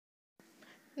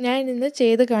ഞാൻ ഇന്ന്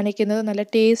ചെയ്ത് കാണിക്കുന്നത് നല്ല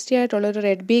ടേസ്റ്റി ആയിട്ടുള്ളൊരു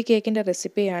റെഡ് ബീ കേക്കിൻ്റെ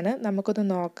റെസിപ്പിയാണ്. നമുക്കൊന്ന്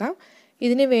നോക്കാം.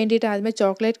 ഇതിന് വേണ്ടിയിട്ട് ആദ്യമേ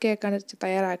ചോക്ലേറ്റ് കേക്കാണ്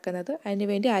തയ്യാറാക്കുന്നത്. അതിന്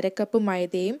വേണ്ടി 1/2 കപ്പ്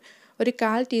മൈദയും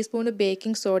 1/4 ടീസ്പൂൺ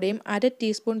ബേക്കിംഗ് സോഡയും 1/2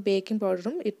 ടീസ്പൂൺ ബേക്കിംഗ്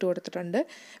പൗഡറും ഇട്ട് കൊടുത്തിട്ടുണ്ട്.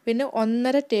 പിന്നെ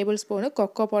 1.5 ടേബിൾ സ്പൂൺ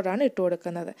കൊക്കോ പൗഡറാണ് ഇട്ട്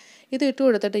കൊടുക്കുന്നത്. ഇത് ഇട്ട്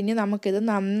കൊടുത്തിട്ട് ഇനി നമുക്കിത്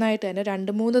നന്നായിട്ട് തന്നെ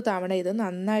 2-3 തവണ ഇത്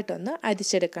നന്നായിട്ടൊന്ന്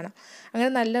അരിച്ചെടുക്കണം.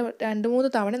 അങ്ങനെ നല്ല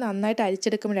 2-3 തവണ നന്നായിട്ട്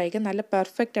അരിച്ചെടുക്കുമ്പോഴായിരിക്കും നല്ല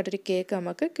പെർഫെക്റ്റ് ആയിട്ടൊരു കേക്ക്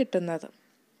നമുക്ക് കിട്ടുന്നത്.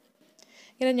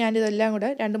 ഇങ്ങനെ ഞാനിതെല്ലാം കൂടെ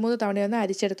 2-3 തവണയൊന്ന്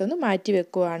അരിച്ചെടുത്തൊന്ന് മാറ്റി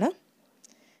വെക്കുവാണ്.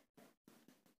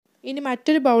 ഇനി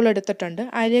മറ്റൊരു ബൗൾ എടുത്തിട്ടുണ്ട്.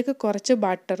 അതിലേക്ക് കുറച്ച്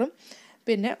ബട്ടറും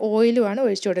പിന്നെ ഓയിലുമാണ്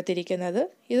ഒഴിച്ചു കൊടുത്തിരിക്കുന്നത്.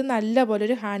 ഇത് നല്ലപോലെ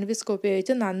ഒരു ഹാൻഡ് വിസ്ക്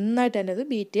ഉപയോഗിച്ച് നന്നായിട്ട് തന്നെ ഇത്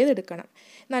ബീറ്റ് ചെയ്തെടുക്കണം.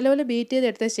 നല്ലപോലെ ബീറ്റ്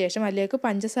ചെയ്തെടുത്ത ശേഷം അതിലേക്ക്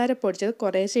പഞ്ചസാര പൊടിച്ചത്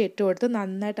കുറേശ്ശെ ഇട്ട് കൊടുത്ത്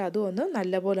നന്നായിട്ട് അതും ഒന്ന്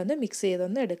നല്ലപോലെ ഒന്ന് മിക്സ്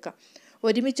ചെയ്തൊന്ന് എടുക്കാം.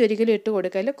 ഒരുമിച്ചൊരിക്കലും ഇട്ട്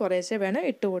കൊടുക്കല്, കുറേശ്ശെ വേണം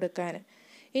ഇട്ട് കൊടുക്കാൻ.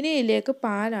 ഇനി ഇതിലേക്ക്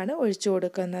പാലാണ് ഒഴിച്ചു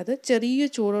കൊടുക്കുന്നത്. ചെറിയ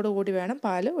ചൂടോട് കൂടി വേണം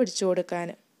പാൽ ഒഴിച്ചു കൊടുക്കാൻ.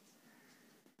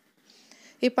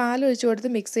 ഈ പാൽ ഒഴിച്ചു കൊടുത്ത്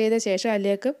മിക്സ് ചെയ്ത ശേഷം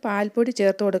അതിലേക്ക് പാൽപ്പൊടി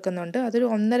ചേർത്ത് കൊടുക്കുന്നുണ്ട്. അതൊരു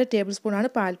 1.5 ടേബിൾ സ്പൂണാണ്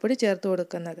പാൽപ്പൊടി ചേർത്ത്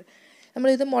കൊടുക്കുന്നത്.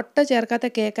 നമ്മളിത് മുട്ട ചേർക്കാത്ത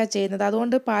കേക്കാണ് ചെയ്യുന്നത്,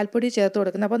 അതുകൊണ്ട് പാൽപ്പൊടി ചേർത്ത്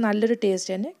കൊടുക്കുന്നത്. അപ്പോൾ നല്ലൊരു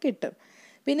ടേസ്റ്റ് തന്നെ കിട്ടും.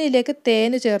 പിന്നെ ഇതിലേക്ക്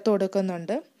തേൻ ചേർത്ത്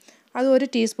കൊടുക്കുന്നുണ്ട്. അത് 1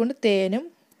 ടീസ്പൂൺ തേനും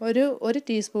ഒരു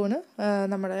ടീസ്പൂണ്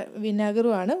നമ്മുടെ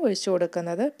വിനെഗറുമാണ് ഒഴിച്ചു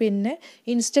കൊടുക്കുന്നത്. പിന്നെ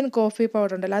ഇൻസ്റ്റൻറ്റ് കോഫി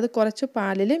പൗഡർ ഉണ്ടല്ലോ, അത് കുറച്ച്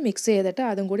പാലിൽ മിക്സ് ചെയ്തിട്ട്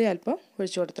അതും കൂടി അല്പം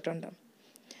ഒഴിച്ചു കൊടുത്തിട്ടുണ്ട്.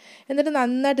 എന്നിട്ട്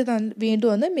നന്നായിട്ട് വീണ്ടും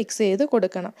ഒന്ന് മിക്സ് ചെയ്ത്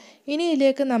കൊടുക്കണം. ഇനി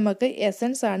ഇതിലേക്ക് നമുക്ക്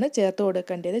എസൻസ് ആണ് ചേർത്ത്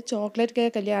കൊടുക്കേണ്ടത്. ചോക്ലേറ്റ്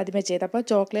കേക്കല്ലേ ആദ്യമേ ചെയ്തത്, അപ്പോൾ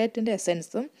ചോക്ലേറ്റിൻ്റെ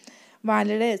എസൻസും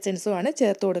വാനിലയുടെ എസൻസുമാണ്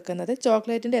ചേർത്ത് കൊടുക്കുന്നത്.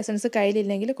 ചോക്ലേറ്റിൻ്റെ എസൻസ്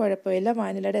കയ്യിലില്ലെങ്കിൽ കുഴപ്പമില്ല,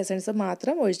 വാനിലയുടെ എസൻസ്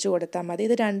മാത്രം ഒഴിച്ചു കൊടുത്താൽ മതി.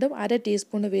 ഇത് രണ്ടും 1/2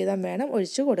 ടീസ്പൂൺ വീതം വേണം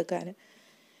ഒഴിച്ചു കൊടുക്കാൻ.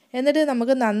 എന്നിട്ട്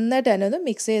നമുക്ക് നന്നായിട്ട് തന്നെ ഒന്ന്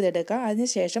മിക്സ് ചെയ്തെടുക്കാം.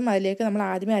 അതിനുശേഷം അതിലേക്ക് നമ്മൾ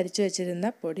ആദ്യമേ അരിച്ചു വെച്ചിരുന്ന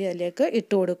പൊടി അതിലേക്ക്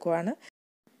ഇട്ട് കൊടുക്കുവാണ്.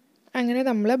 അങ്ങനെ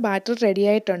നമ്മൾ ബാറ്റർ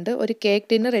റെഡിയായിട്ടുണ്ട്. ഒരു കേക്ക്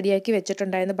ടിന്ന് റെഡിയാക്കി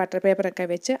വെച്ചിട്ടുണ്ടായിരുന്നു, ബട്ടർ പേപ്പറൊക്കെ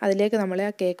വെച്ച്. അതിലേക്ക് നമ്മൾ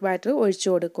ആ കേക്ക് ബാറ്റർ ഒഴിച്ചു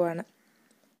കൊടുക്കുവാണ്.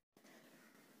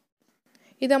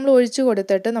 ഇത് നമ്മൾ ഒഴിച്ചു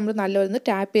കൊടുത്തിട്ട് നമ്മൾ നല്ലൊന്ന്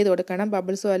ടാപ്പ് ചെയ്ത് കൊടുക്കണം.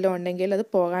 ബബിൾസ് വല്ലതും ഉണ്ടെങ്കിൽ അത്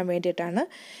പോകാൻ വേണ്ടിയിട്ടാണ്.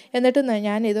 എന്നിട്ട്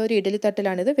ഞാനിത് ഒരു ഇഡ്ഡലി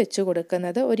തട്ടിലാണിത് വെച്ച്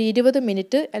കൊടുക്കുന്നത്. ഒരു 20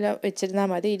 മിനിറ്റ് വെച്ചിരുന്നാൽ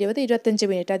മതി. 20-25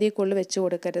 മിനിറ്റ്, അതിൽ കൂടുതൽ വെച്ച്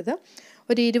കൊടുക്കരുത്.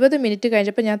 ഒരു 20 മിനിറ്റ്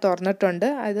കഴിഞ്ഞപ്പോൾ ഞാൻ തുറന്നിട്ടുണ്ട്.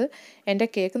 അത് എൻ്റെ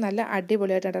കേക്ക് നല്ല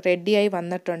അടിപൊളിയായിട്ട് റെഡിയായി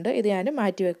വന്നിട്ടുണ്ട്. ഇത് ഞാൻ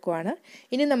മാറ്റി വെക്കുവാണ്.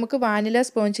 ഇനി നമുക്ക് വാനില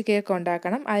സ്പോഞ്ച് കേക്ക്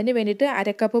ഉണ്ടാക്കണം. അതിന് വേണ്ടിയിട്ട്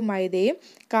 1/2 കപ്പ് മൈദയും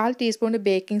 1/4 ടീസ്പൂൺ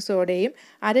ബേക്കിംഗ് സോഡയും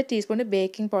 1/2 ടീസ്പൂൺ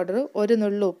ബേക്കിംഗ് പൗഡർ, ഒരു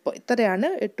നുള്ളു ഉപ്പ്, ഇത്രയാണ്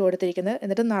ഇട്ട് കൊടുത്തിരിക്കുന്നത്.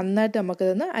 എന്നിട്ട് നന്നായിട്ട്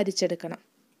നമുക്കിതൊന്ന് അരിച്ചെടുക്കണം.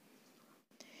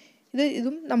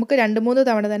 ഇതും നമുക്ക് 2-3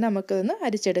 തവണ തന്നെ നമുക്കിതൊന്ന്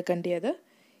അരിച്ചെടുക്കേണ്ടത്.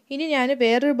 ഇനി ഞാൻ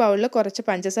വേറൊരു ബൗളിൽ കുറച്ച്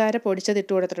പഞ്ചസാര പൊടിച്ചത്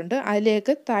ഇട്ട് കൊടുത്തിട്ടുണ്ട്.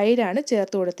 അതിലേക്ക് തൈരാണ്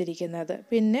ചേർത്ത് കൊടുത്തിരിക്കുന്നത്.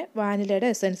 പിന്നെ വാനിലയുടെ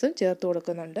എസൻസും ചേർത്ത്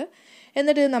കൊടുക്കുന്നുണ്ട്.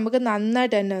 എന്നിട്ട് നമുക്ക്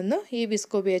നന്നായിട്ട് തന്നെ ഒന്ന് ഈ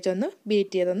വിസ്ക് ഉപയോഗിച്ചൊന്ന്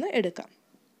ബീറ്റ് ചെയ്തൊന്ന് എടുക്കാം.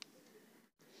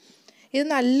 ഇത്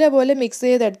നല്ലപോലെ മിക്സ്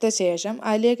ചെയ്തെടുത്ത ശേഷം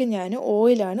അതിലേക്ക് ഞാൻ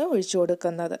ഓയിലാണ് ഒഴിച്ചു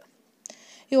കൊടുക്കുന്നത്.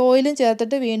 ഈ ഓയിലും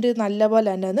ചേർത്തിട്ട് വീണ്ടും നല്ലപോലെ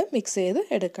തന്നെ ഒന്ന് മിക്സ് ചെയ്ത്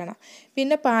എടുക്കണം.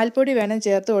 പിന്നെ പാൽപ്പൊടി വേണം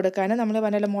ചേർത്ത് കൊടുക്കാൻ. നമ്മൾ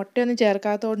പറഞ്ഞാൽ മുട്ടയൊന്നും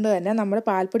ചേർക്കാത്തതുകൊണ്ട് തന്നെ നമ്മൾ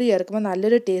പാൽപ്പൊടി ചേർക്കുമ്പോൾ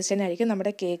നല്ലൊരു ടേസ്റ്റ് തന്നെ ആയിരിക്കും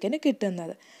നമ്മുടെ കേക്കിന്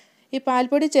കിട്ടുന്നത്. ഈ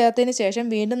പാൽപ്പൊടി ചേർത്തതിന് ശേഷം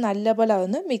വീണ്ടും നല്ലപോലെ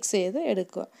അതൊന്ന് മിക്സ് ചെയ്ത്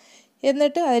എടുക്കുക.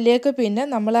 എന്നിട്ട് അതിലേക്ക് പിന്നെ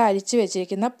നമ്മൾ അരിച്ച്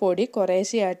വെച്ചിരിക്കുന്ന പൊടി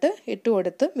കുറേശ്ശെയായിട്ട് ഇട്ട്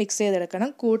കൊടുത്ത് മിക്സ്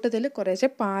ചെയ്തെടുക്കണം. കൂട്ടത്തിൽ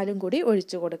കുറേശ്ശെ പാലും കൂടി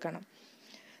ഒഴിച്ചു കൊടുക്കണം.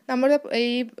 നമ്മൾ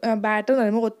ഈ ബാറ്റർ എന്ന്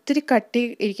പറയുമ്പോൾ ഒത്തിരി കട്ടി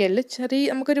ഇരിക്കല്,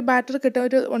 നമുക്കൊരു ബാറ്റർ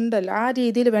ഉണ്ടല്ലോ, ആ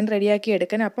രീതിയിൽ വേണം റെഡിയാക്കി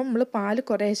എടുക്കാൻ. അപ്പം നമ്മൾ പാല്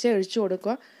കുറേശ്ശെ ഒഴിച്ചു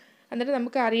കൊടുക്കുക. എന്നിട്ട്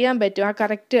നമുക്ക് അറിയാൻ പറ്റും ആ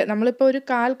കറക്റ്റ്. നമ്മളിപ്പോൾ ഒരു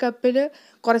 1/4 കപ്പിൽ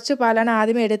കുറച്ച് പാലാണ്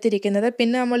ആദ്യമേ എടുത്തിരിക്കുന്നത്.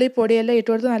 പിന്നെ നമ്മൾ ഈ പൊടിയെല്ലാം ഇട്ട്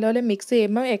കൊടുത്ത് നല്ലപോലെ മിക്സ്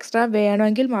ചെയ്യുമ്പോൾ എക്സ്ട്രാ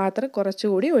വേണമെങ്കിൽ മാത്രം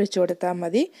കുറച്ചുകൂടി ഒഴിച്ചു കൊടുത്താൽ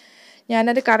മതി.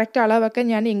 ഞാനത് കറക്റ്റ് അളവൊക്കെ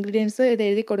ഞാൻ ഇൻഗ്രീഡിയൻസ് ഇത്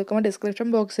എഴുതി കൊടുക്കുമ്പോൾ ഡിസ്ക്രിപ്ഷൻ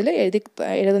ബോക്സിൽ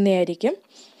എഴുതുന്നതായിരിക്കും.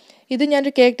 ഇത്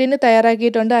ഞാനൊരു കേക്ക് ടിന്ന്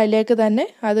തയ്യാറാക്കിയിട്ടുണ്ട്. അതിലേക്ക് തന്നെ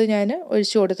അത് ഞാൻ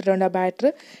ഒഴിച്ചു കൊടുത്തിട്ടുണ്ട് ആ ബാറ്റർ.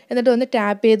 എന്നിട്ട് ഒന്ന്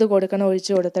ടാപ്പ് ചെയ്ത് കൊടുക്കണം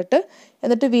ഒഴിച്ചു കൊടുത്തിട്ട്.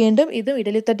 എന്നിട്ട് വീണ്ടും ഇതും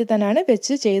ഇഡ്ഡലിത്തട്ടിൽ തന്നെയാണ്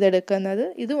വെച്ച് ചെയ്തെടുക്കുന്നത്.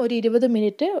 ഇതും ഒരു 20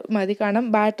 മിനിറ്റ് മതി. കാരണം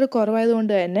ബാറ്റർ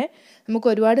കുറവായതുകൊണ്ട് തന്നെ നമുക്ക്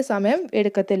ഒരുപാട് സമയം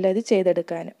എടുക്കത്തില്ല ഇത്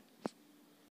ചെയ്തെടുക്കാൻ.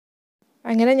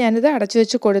 അങ്ങനെ ഞാനിത് അടച്ചു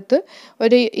വെച്ച് കൊടുത്ത്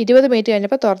ഒരു 20 മിനിറ്റ്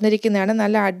കഴിഞ്ഞപ്പോൾ തുറന്നിരിക്കുന്നതാണ്.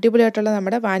 നല്ല അടിപൊളിയായിട്ടുള്ള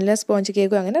നമ്മുടെ വാനില സ്പോഞ്ച്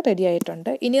കേക്കും അങ്ങനെ റെഡി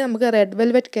ആയിട്ടുണ്ട്. ഇനി നമുക്ക് റെഡ്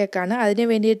വെൽവെറ്റ് കേക്കാണ്. അതിന്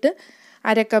വേണ്ടിയിട്ട്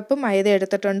 1/2 കപ്പ് മൈദ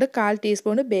എടുത്തിട്ടുണ്ട്. 1/4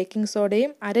 ടീസ്പൂൺ ബേക്കിംഗ്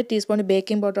സോഡയും 1/2 ടീസ്പൂൺ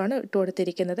ബേക്കിംഗ് പൗഡറാണ് ഇട്ട്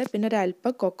കൊടുത്തിരിക്കുന്നത്. പിന്നെ ഒരു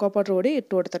അല്പം കൊക്കോ പൗഡർ കൂടി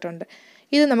ഇട്ട് കൊടുത്തിട്ടുണ്ട്.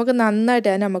 ഇത് നമുക്ക് നന്നായിട്ട്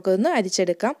തന്നെ നമുക്കൊന്ന്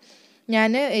അരിച്ചെടുക്കാം.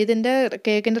 ഞാൻ ഇതിൻ്റെ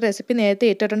കേക്കിൻ്റെ റെസിപ്പി നേരത്തെ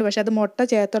ഇട്ടിട്ടുണ്ട്, പക്ഷേ അത് മുട്ട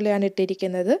ചേർത്തുള്ളതാണ്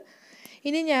ഇട്ടിരിക്കുന്നത്.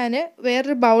 ഇനി ഞാൻ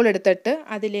വേറൊരു ബൗൾ എടുത്തിട്ട്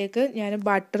അതിലേക്ക് ഞാൻ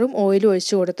ബട്ടറും ഓയിലും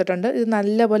ഒഴിച്ച് കൊടുത്തിട്ടുണ്ട്. ഇത്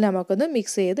നല്ലപോലെ നമുക്കൊന്ന്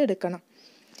മിക്സ് ചെയ്ത് എടുക്കണം.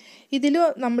 ഇതിൽ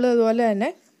നമ്മൾ അതുപോലെ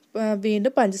തന്നെ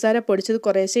വീണ്ടും പഞ്ചസാര പൊടിച്ചത്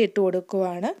കുറേശ്ശെ ഇട്ട്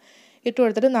കൊടുക്കുവാണ്. ഇട്ട്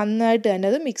കൊടുത്തിട്ട് നന്നായിട്ട് തന്നെ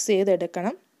അത് മിക്സ്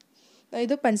ചെയ്തെടുക്കണം.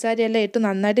 ഇത് പഞ്ചസാരയെല്ലാം ഇട്ട്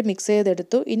നന്നായിട്ട് മിക്സ്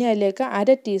ചെയ്തെടുത്തു. ഇനി അതിലേക്ക്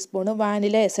 1/2 ടീസ്പൂൺ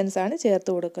വാനില എസൻസ് ആണ്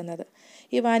ചേർത്ത് കൊടുക്കുന്നത്.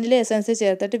 ഈ വാനില എസൻസ്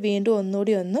ചേർത്തിട്ട് വീണ്ടും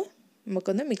ഒന്നുകൂടി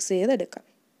നമുക്കൊന്ന് മിക്സ് ചെയ്തെടുക്കാം.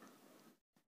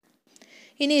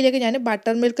 ഇനി ഇതിലേക്ക് ഞാൻ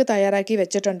ബട്ടർ മിൽക്ക് തയ്യാറാക്കി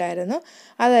വെച്ചിട്ടുണ്ടായിരുന്നു,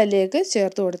 അത് അതിലേക്ക്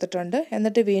ചേർത്ത് കൊടുത്തിട്ടുണ്ട്.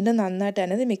 എന്നിട്ട് വീണ്ടും നന്നായിട്ട്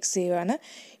തന്നെ ഇത് മിക്സ് ചെയ്യുവാണ്.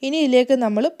 ഇനി ഇതിലേക്ക്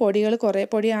നമ്മൾ പൊടി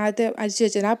ആദ്യത്തെ അരിച്ച്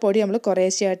വെച്ചാൽ ആ പൊടി നമ്മൾ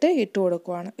കുറേശ്ശെയായിട്ട് ഇട്ട്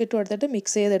കൊടുത്തിട്ട്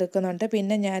മിക്സ് ചെയ്തെടുക്കുന്നുണ്ട്.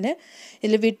 പിന്നെ ഞാൻ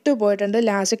ഇതിൽ വിട്ടു പോയിട്ടുണ്ട്,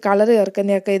 ലാസ്റ്റ് കളർ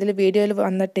ചേർക്കുന്നതൊക്കെ ഇതിൽ വീഡിയോയിൽ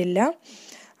വന്നിട്ടില്ല.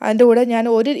 അതിൻ്റെ കൂടെ ഞാൻ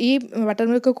ഈ ബട്ടർ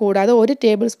മിൽക്ക് കൂടാതെ 1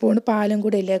 ടേബിൾ സ്പൂൺ പാലും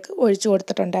കൂടി ഇതിലേക്ക് ഒഴിച്ചു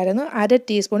കൊടുത്തിട്ടുണ്ടായിരുന്നു. 1/2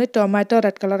 ടീസ്പൂൺ ടൊമാറ്റോ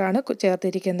റെഡ് കളറാണ്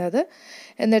ചേർത്തിരിക്കുന്നത്.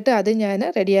 എന്നിട്ട് അത് ഞാൻ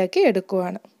റെഡിയാക്കി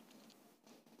എടുക്കുവാണ്.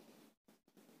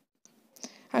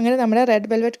 അങ്ങനെ നമ്മുടെ റെഡ്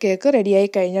വെൽവെറ്റ് കേക്ക് റെഡിയായി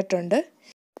കഴിഞ്ഞിട്ടുണ്ട്.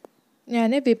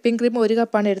 ഞാൻ വിപ്പിംഗ് ക്രീം 1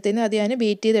 കപ്പാണ് എടുത്തിരുന്നത്, അത് ഞാൻ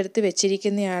ബീറ്റ് ചെയ്തെടുത്ത്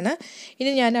വെച്ചിരിക്കുന്നതാണ്.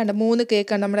 ഇനി ഞാൻ 3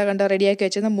 കേക്കാണ് നമ്മുടെ റെഡിയാക്കി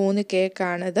വെച്ചിരുന്ന 3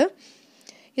 കേക്കാണിത്.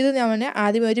 ഇത് ഞാൻ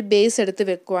ആദ്യമേ ഒരു ബേസ് എടുത്ത്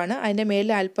വെക്കുവാണ്. അതിൻ്റെ മേലിൽ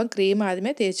അല്പം ക്രീം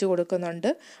ആദ്യമേ തേച്ച് കൊടുക്കുന്നുണ്ട്.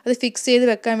 അത് ഫിക്സ് ചെയ്ത്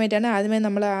വെക്കാൻ വേണ്ടിയാണ് ആദ്യമേ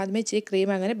ഇച്ചിരി ക്രീം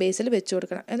അങ്ങനെ ബേസിൽ വെച്ച്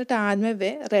കൊടുക്കണം. എന്നിട്ട്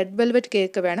ആദ്യമേ റെഡ് വെൽവെറ്റ്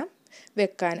കേക്ക് വേണം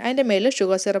വെക്കാൻ. അതിൻ്റെ മേലിൽ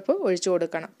ഷുഗർ സിറപ്പ് ഒഴിച്ചു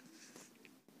കൊടുക്കണം.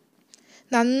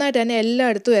 നന്നായിട്ട് തന്നെ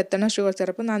എല്ലായിടത്തും എത്തണം ഷുഗർ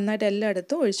സിറപ്പ്, നന്നായിട്ട്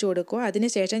എല്ലായിടത്തും ഒഴിച്ചു കൊടുക്കുക.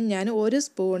 അതിനുശേഷം ഞാൻ 1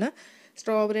 സ്പൂണ്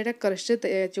സ്ട്രോബെറിയുടെ ക്രഷ്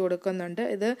തേച്ച് കൊടുക്കുന്നുണ്ട്.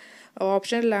 ഇത്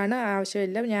ഓപ്ഷണലാണ്,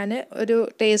 ആവശ്യമില്ല. ഞാൻ ഒരു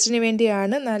ടേസ്റ്റിന്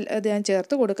വേണ്ടിയാണ് ഇത് ഞാൻ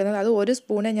ചേർത്ത് കൊടുക്കുന്നത്. അത് 1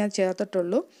 സ്പൂണേ ഞാൻ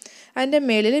ചേർത്തിട്ടുള്ളൂ. അതിൻ്റെ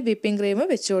മേളിൽ വിപ്പിംഗ് ക്രീം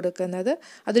വെച്ച് കൊടുക്കുന്നത്,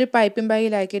 അതൊരു പൈപ്പിംഗ്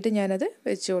ബാഗിലാക്കിയിട്ട് ഞാനത്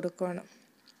വെച്ച് കൊടുക്കുകയാണ്.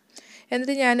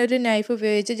 എന്നിട്ട് ഞാനൊരു നൈഫ്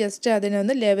ഉപയോഗിച്ച് ജസ്റ്റ്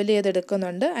അതിനൊന്ന് ലെവൽ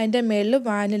ചെയ്തെടുക്കുന്നുണ്ട്. അതിൻ്റെ മേളിൽ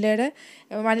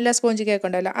വാനില സ്പോഞ്ച് കേക്ക്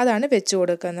ഉണ്ടല്ലോ, അതാണ് വെച്ച്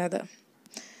കൊടുക്കുന്നത്.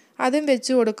 അതും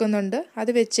വെച്ച് കൊടുക്കുന്നുണ്ട്. അത്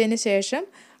വെച്ചതിന് ശേഷം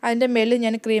അതിൻ്റെ മേളിൽ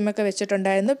ഞാൻ ക്രീമൊക്കെ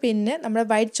വെച്ചിട്ടുണ്ടായിരുന്നു. പിന്നെ നമ്മുടെ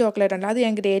വൈറ്റ് ചോക്ലേറ്റ് ഉണ്ട്, അത്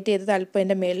ഞാൻ ഗ്രേറ്റ് ചെയ്തത് അല്പം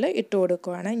അതിൻ്റെ മേളിൽ ഇട്ട്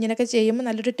കൊടുക്കുകയാണ്. ഇങ്ങനെയൊക്കെ ചെയ്യുമ്പോൾ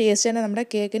നല്ലൊരു ടേസ്റ്റ് തന്നെ നമ്മുടെ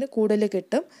കേക്കിന് കൂടുതൽ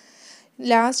കിട്ടും.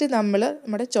 ലാസ്റ്റ്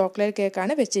നമ്മുടെ ചോക്ലേറ്റ്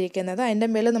കേക്കാണ് വെച്ചിരിക്കുന്നത്. അതിൻ്റെ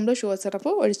മേളിൽ നമ്മൾ ഷുഗർ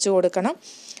സിറപ്പ് ഒഴിച്ചു കൊടുക്കണം.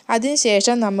 അതിന്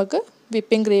ശേഷം നമുക്ക്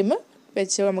വിപ്പിംഗ് ക്രീം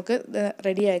വെച്ച് നമുക്ക്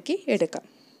റെഡിയാക്കി എടുക്കാം.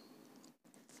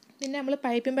 പിന്നെ നമ്മൾ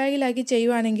പൈപ്പിംഗ് ബാഗിലാക്കി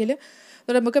ചെയ്യുവാണെങ്കിൽ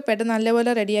നമുക്ക് പെട്ടെന്ന്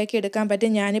നല്ലപോലെ റെഡിയാക്കി എടുക്കാൻ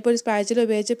പറ്റും. ഞാനിപ്പോൾ ഒരു സ്പാച്ചിൽ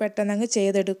ഉപയോഗിച്ച് പെട്ടെന്ന് അങ്ങ്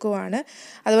ചെയ്തെടുക്കുവാണ്.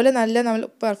 അതുപോലെ നമ്മൾ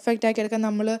പെർഫെക്റ്റ് ആക്കി എടുക്കാൻ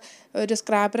നമ്മൾ ഒരു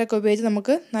സ്ക്രാപ്പറൊക്കെ ഉപയോഗിച്ച്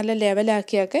നമുക്ക് നല്ല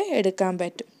ലെവലാക്കിയൊക്കെ എടുക്കാൻ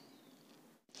പറ്റും.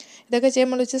 ഇതൊക്കെ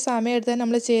ചെയ്യുമ്പോൾ വെച്ച് സമയം എടുത്ത്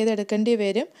നമ്മൾ ചെയ്തെടുക്കേണ്ടി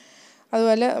വരും.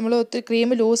 അതുപോലെ നമ്മൾ ഒത്തിരി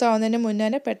ക്രീം ലൂസ് ആവുന്നതിന് മുന്നേ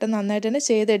തന്നെ പെട്ടെന്ന് നന്നായിട്ട് തന്നെ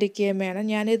ചെയ്തെടുക്കുകയും വേണം.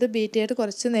 ഞാനിത് ബീറ്റ് ചെയ്ത്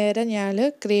കുറച്ച് നേരം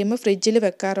ക്രീം ഫ്രിഡ്ജിൽ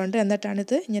വെക്കാറുണ്ട്,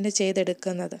 എന്നിട്ടാണിത് ഇങ്ങനെ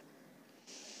ചെയ്തെടുക്കുന്നത്.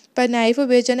 ഇപ്പോൾ നൈഫ്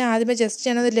ഉപയോഗിച്ച് തന്നെ ആദ്യമേ ജസ്റ്റ്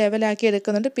ഞാനത് ലെവലാക്കി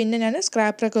എടുക്കുന്നുണ്ട്. പിന്നെ ഞാൻ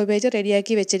സ്ക്രാപ്പറൊക്കെ ഉപയോഗിച്ച്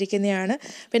റെഡിയാക്കി വെച്ചിരിക്കുന്നതാണ്.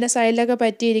 പിന്നെ സൈഡിലൊക്കെ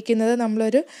പറ്റിയിരിക്കുന്നത്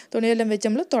നമ്മളൊരു തുണിയെല്ലാം വെച്ച്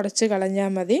നമ്മൾ തുടച്ച്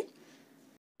കളഞ്ഞാൽ മതി.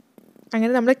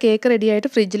 അങ്ങനെ നമ്മൾ കേക്ക് റെഡിയായിട്ട്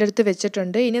ഫ്രിഡ്ജിലെടുത്ത്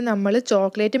വെച്ചിട്ടുണ്ട്. ഇനി നമ്മൾ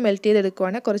ചോക്ലേറ്റ് മെൽറ്റ്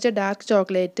ചെയ്തെടുക്കുവാണ്. കുറച്ച് ഡാർക്ക്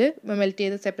ചോക്ലേറ്റ് മെൽറ്റ്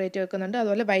ചെയ്ത് സെപ്പറേറ്റ് വെക്കുന്നുണ്ട്,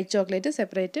 അതുപോലെ വൈറ്റ് ചോക്ലേറ്റ്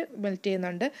സെപ്പറേറ്റ് മെൽറ്റ്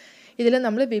ചെയ്യുന്നുണ്ട്. ഇതിൽ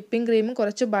നമ്മൾ വിപ്പിംഗ് ക്രീമും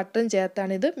കുറച്ച് ബട്ടറും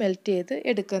ചേർത്താണ് ഇത് മെൽറ്റ് ചെയ്ത്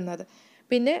എടുക്കുന്നത്.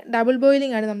 പിന്നെ ഡബിൾ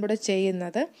ബോയിലിംഗ് ആണ് നമ്മുടെ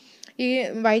ചെയ്യുന്നത്. ഈ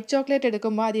വൈറ്റ് ചോക്ലേറ്റ്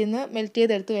എടുക്കുമ്പോൾ അതിൽ നിന്ന് മെൽറ്റ്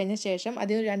ചെയ്തെടുത്ത് കഴിഞ്ഞ ശേഷം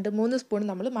അതിന് 2-3 സ്പൂൺ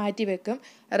നമ്മൾ മാറ്റി വെക്കും.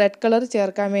 റെഡ് കളർ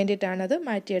ചേർക്കാൻ വേണ്ടിയിട്ടാണ് അത്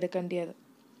മാറ്റിയെടുക്കേണ്ടത്.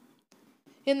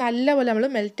 ഇത് നല്ലപോലെ നമ്മൾ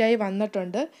മെൽറ്റായി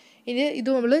വന്നിട്ടുണ്ട്. ഇത്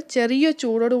നമ്മൾ ചെറിയ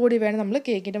ചൂടോടുകൂടി വേണം നമ്മൾ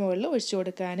കേക്കിൻ്റെ മുകളിൽ ഒഴിച്ചു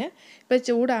കൊടുക്കാൻ. ഇപ്പോൾ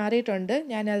ചൂടാറിയിട്ടുണ്ട്.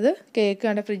 ഞാനത്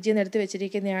കേക്ക് ഫ്രിഡ്ജിൽ നിന്ന് എടുത്ത്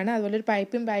വെച്ചിരിക്കുന്നതാണ്. അതുപോലെ ഒരു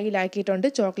പൈപ്പിംഗ് ബാഗിലാക്കിയിട്ടുണ്ട്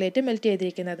ചോക്ലേറ്റ് മെൽറ്റ്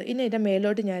ചെയ്തിരിക്കുന്നത്. ഇനി ഇതിൻ്റെ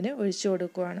മേലോട്ട് ഞാൻ ഒഴിച്ചു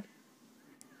കൊടുക്കുകയാണ്.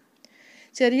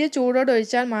 ചെറിയ ചൂടോടെ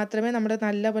ഒഴിച്ചാൽ മാത്രമേ നമ്മുടെ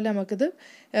നല്ലപോലെ നമുക്കിത്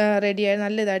റെഡിയായി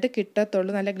നല്ല ഇതായിട്ട്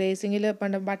കിട്ടത്തുള്ളൂ. നല്ല ഗ്ലേസിങ്ങിൽ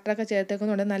ബട്ടറൊക്കെ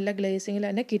ചേർത്തേക്കുന്നുണ്ട്, നല്ല ഗ്ലേസിങ്ങിൽ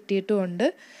തന്നെ കിട്ടിയിട്ടുമുണ്ട്.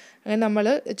 അങ്ങനെ നമ്മൾ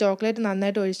ചോക്ലേറ്റ്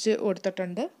നന്നായിട്ട് ഒഴിച്ച്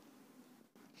കൊടുത്തിട്ടുണ്ട്.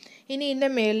 ഇനി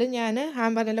ഇതിൻ്റെ മേളിൽ ഞാൻ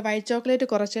പറഞ്ഞല്ലോ വൈറ്റ് ചോക്ലേറ്റ്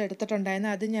കുറച്ച് എടുത്തിട്ടുണ്ടായിരുന്നു,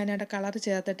 അത് ഞാൻ അവിടെ കളർ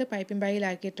ചേർത്തിട്ട് പൈപ്പിംഗ്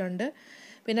ബാഗിലാക്കിയിട്ടുണ്ട്.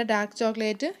 പിന്നെ ഡാർക്ക്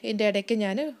ചോക്ലേറ്റ് ഇതിൻ്റെ ഇടയ്ക്ക്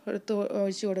ഞാൻ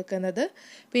ഒഴിച്ച് കൊടുക്കുന്നത്.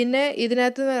 പിന്നെ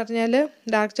ഇതിനകത്ത് എന്ന് പറഞ്ഞാൽ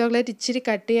ഡാർക്ക് ചോക്ലേറ്റ് ഇച്ചിരി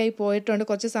കട്ടിയായി പോയിട്ടുണ്ട്,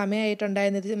 കുറച്ച്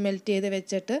സമയമായിട്ടുണ്ടായിരുന്നു ഇത് മെൽറ്റ് ചെയ്ത്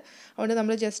വെച്ചിട്ട്. അതുകൊണ്ട്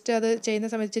നമ്മൾ ജസ്റ്റ് അത് ചെയ്യുന്ന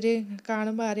സമയത്ത് ഇച്ചിരി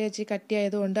കാണുമ്പോൾ അറിയാം ഇച്ചിരി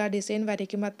കട്ടിയായതുകൊണ്ട് ആ ഡിസൈൻ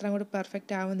വരയ്ക്കുമ്പോൾ അത്ര കൂടി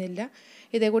പെർഫെക്റ്റ് ആവുന്നില്ല.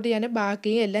 ഇതേക്കൂട്ടി ഞാൻ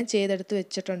ബാക്കിയും എല്ലാം ചെയ്തെടുത്ത്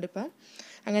വെച്ചിട്ടുണ്ട്. ഇപ്പം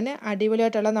അങ്ങനെ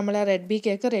അടിപൊളിയായിട്ടുള്ള നമ്മളെ റെഡ് ബി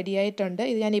കേക്ക് റെഡി ആയിട്ടുണ്ട്.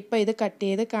 ഞാനിപ്പോൾ ഇത് കട്ട്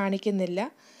ചെയ്ത് കാണിക്കുന്നില്ല.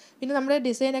 പിന്നെ നമ്മുടെ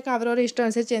ഡിസൈനൊക്കെ അവരവരുടെ ഇഷ്ടം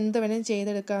അനുസരിച്ച് എന്ത് വേണമെങ്കിലും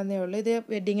ചെയ്തെടുക്കാവുന്നേ ഉള്ളൂ. ഇത്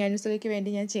വെഡ്ഡിങ് ആനിവേഴ്സറിക്ക് വേണ്ടി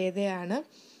ഞാൻ ചെയ്തതാണ്.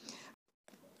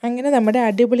 അങ്ങനെ നമ്മുടെ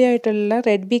അടിപൊളിയായിട്ടുള്ള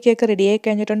റെഡ് ബി കേക്ക് റെഡിയായി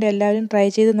കഴിഞ്ഞിട്ടുണ്ട്. എല്ലാവരും ട്രൈ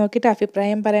ചെയ്ത് നോക്കിയിട്ട്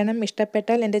അഭിപ്രായം പറയണം.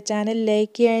 ഇഷ്ടപ്പെട്ടാൽ എൻ്റെ ചാനൽ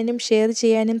ലൈക്ക് ചെയ്യാനും ഷെയർ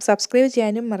ചെയ്യാനും സബ്സ്ക്രൈബ്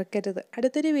ചെയ്യാനും മറക്കരുത്.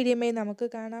 അടുത്തൊരു വീഡിയോയുമായി നമുക്ക്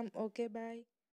കാണാം. Okay, by.